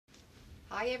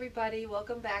Hi everybody,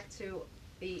 welcome back to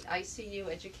the ICU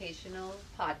Educational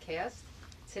Podcast.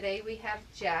 Today we have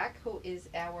Jack, who is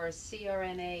our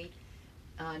CRNA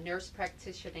nurse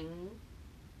practitioner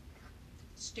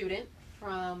student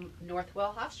from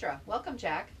Northwell Hofstra. Welcome,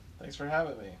 Jack. Thanks for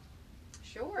having me.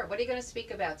 Sure. What are you going to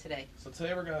speak about today? So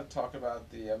today we're going to talk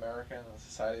about the American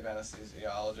Society of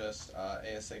Anesthesiologists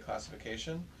ASA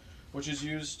classification, which is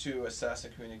used to assess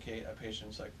and communicate a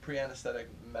patient's pre-anesthetic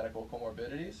medical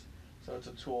comorbidities. So it's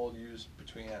a tool used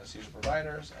between anesthesia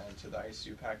providers and to the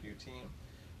ICU PACU team.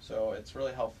 So it's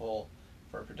really helpful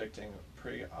for predicting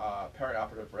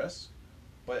perioperative risk,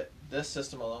 but this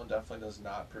system alone definitely does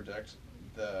not predict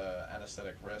the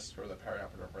anesthetic risk or the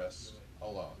perioperative risk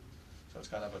alone. So it's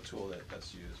kind of a tool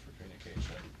that's used for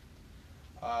communication.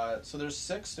 So there's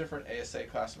 6 different ASA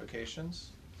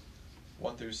classifications,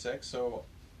 1 through 6. So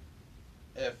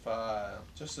if,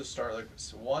 just to start,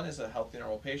 1 is a healthy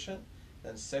normal patient,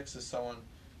 then 6 is someone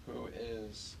who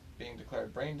is being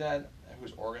declared brain dead and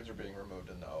whose organs are being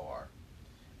removed in the OR.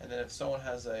 And then if someone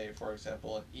has for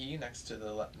example, an E next to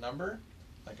the number,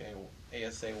 like a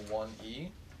ASA 1E,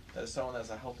 that is someone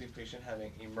that's a healthy patient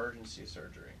having emergency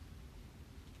surgery.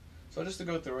 So just to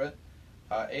go through it,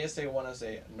 ASA 1 is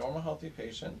a normal healthy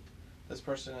patient. This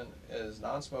person is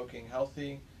non-smoking,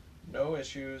 healthy, no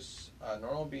issues,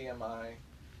 normal BMI,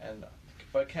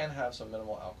 but can have some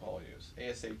minimal alcohol use.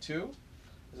 ASA 2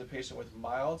 is a patient with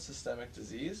mild systemic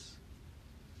disease,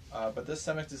 but this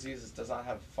systemic disease does not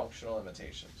have functional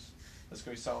limitations. This could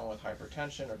be someone with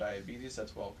hypertension or diabetes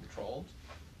that's well controlled,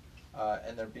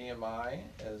 and their BMI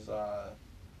is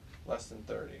less than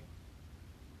 30.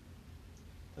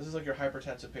 This is like your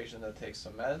hypertensive patient that takes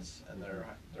some meds and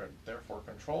they're therefore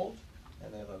controlled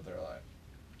and they live their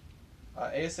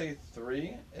life. ASA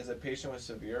 3 is a patient with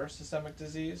severe systemic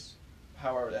disease,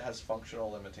 however it has functional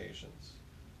limitations.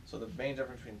 So the main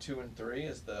difference between 2 and 3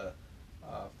 is the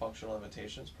functional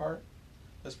limitations part.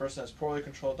 This person has poorly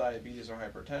controlled diabetes or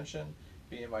hypertension,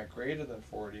 BMI greater than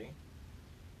 40,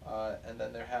 and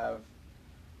then they have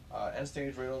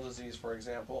end-stage renal disease, for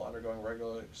example, undergoing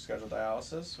regular scheduled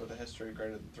dialysis with a history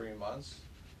greater than 3 months,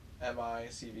 MI,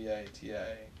 CVA,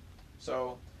 TA.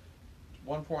 So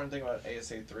one important thing about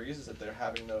ASA 3s is that they're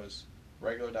having those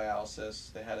regular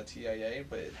dialysis, they had a TIA,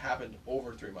 but it happened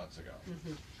over 3 months ago.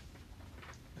 Mm-hmm.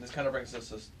 And this kind of brings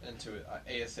us into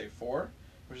ASA 4,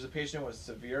 which is a patient with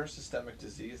severe systemic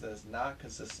disease that is not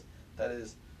consistent, that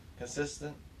is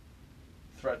consistent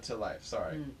threat to life.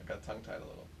 Sorry, I got tongue-tied a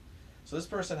little. So this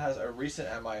person has a recent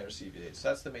MI or CVA, so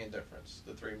that's the main difference,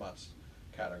 the 3 months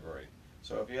category.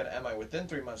 So if you had MI within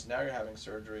 3 months, now you're having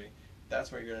surgery,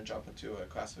 that's where you're going to jump into a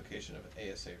classification of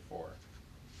ASA 4.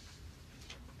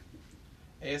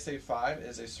 ASA 5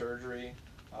 is a surgery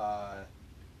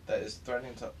that is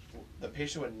threatening to, the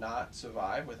patient would not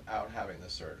survive without having the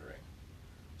surgery.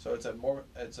 So it's a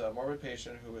morbid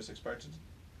patient who is expected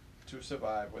to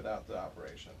survive without the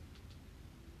operation.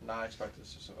 Not expected to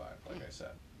survive, like I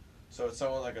said. So it's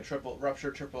someone like a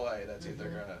ruptured AAA that's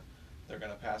either they're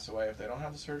gonna pass away if they don't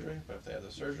have the surgery, but if they have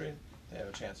the surgery, they have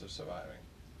a chance of surviving.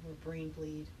 Or brain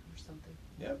bleed or something.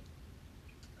 Yep.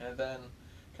 And then,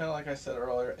 kind of like I said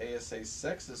earlier, ASA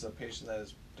 6 is a patient that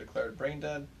is declared brain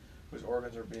dead, whose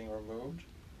organs are being removed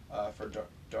for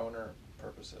donor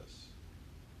purposes.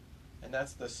 And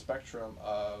that's the spectrum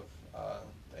of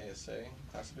the ASA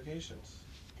classifications.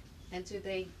 And do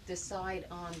they decide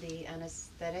on the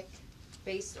anesthetic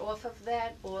based off of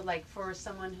that, or like for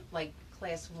someone like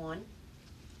class 1,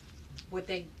 would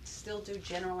they still do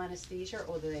general anesthesia,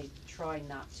 or do they try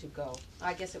not to go?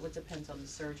 I guess it would depend on the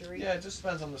surgery. Yeah, it just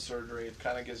depends on the surgery. It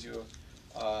kind of gives you,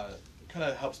 kind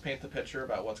of helps paint the picture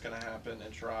about what's going to happen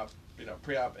intra-op,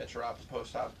 pre-op, intra-op,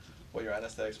 post-op, what your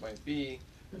anesthetics might be.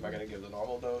 Am I going to give the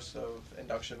normal dose of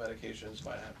induction medications?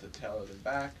 Might have to tailor them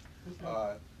back.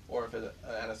 Or if an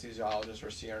anesthesiologist or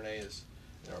CRNA is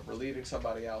relieving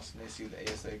somebody else and they see the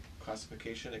ASA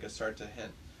classification, it can start to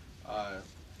hint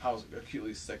how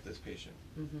acutely sick this patient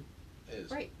is.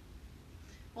 Great.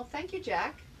 Well, thank you,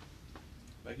 Jack.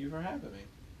 Thank you for having me.